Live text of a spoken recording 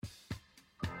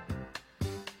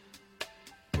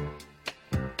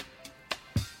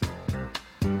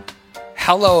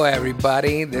Hello,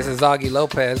 everybody. This is Augie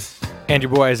Lopez. And your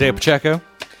boy, Isaiah Pacheco.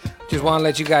 Just want to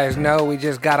let you guys know we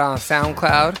just got on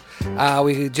SoundCloud.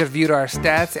 We just viewed our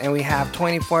stats, and we have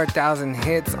 24,000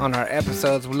 hits on our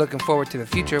episodes. We're looking forward to the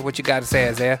future. What you got to say,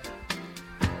 Isaiah?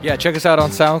 Yeah, check us out on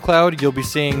SoundCloud. You'll be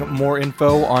seeing more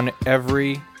info on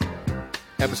every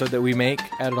episode that we make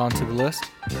added onto the list.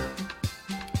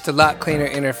 It's a lot cleaner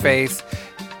interface.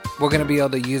 We're going to be able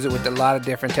to use it with a lot of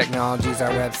different technologies, our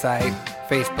website,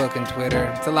 Facebook, and Twitter.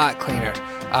 It's a lot cleaner.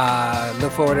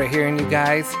 Look forward to hearing you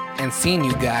guys and seeing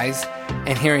you guys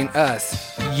and hearing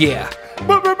us. Yeah.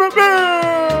 That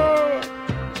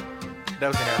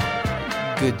was an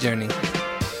error. Good journey.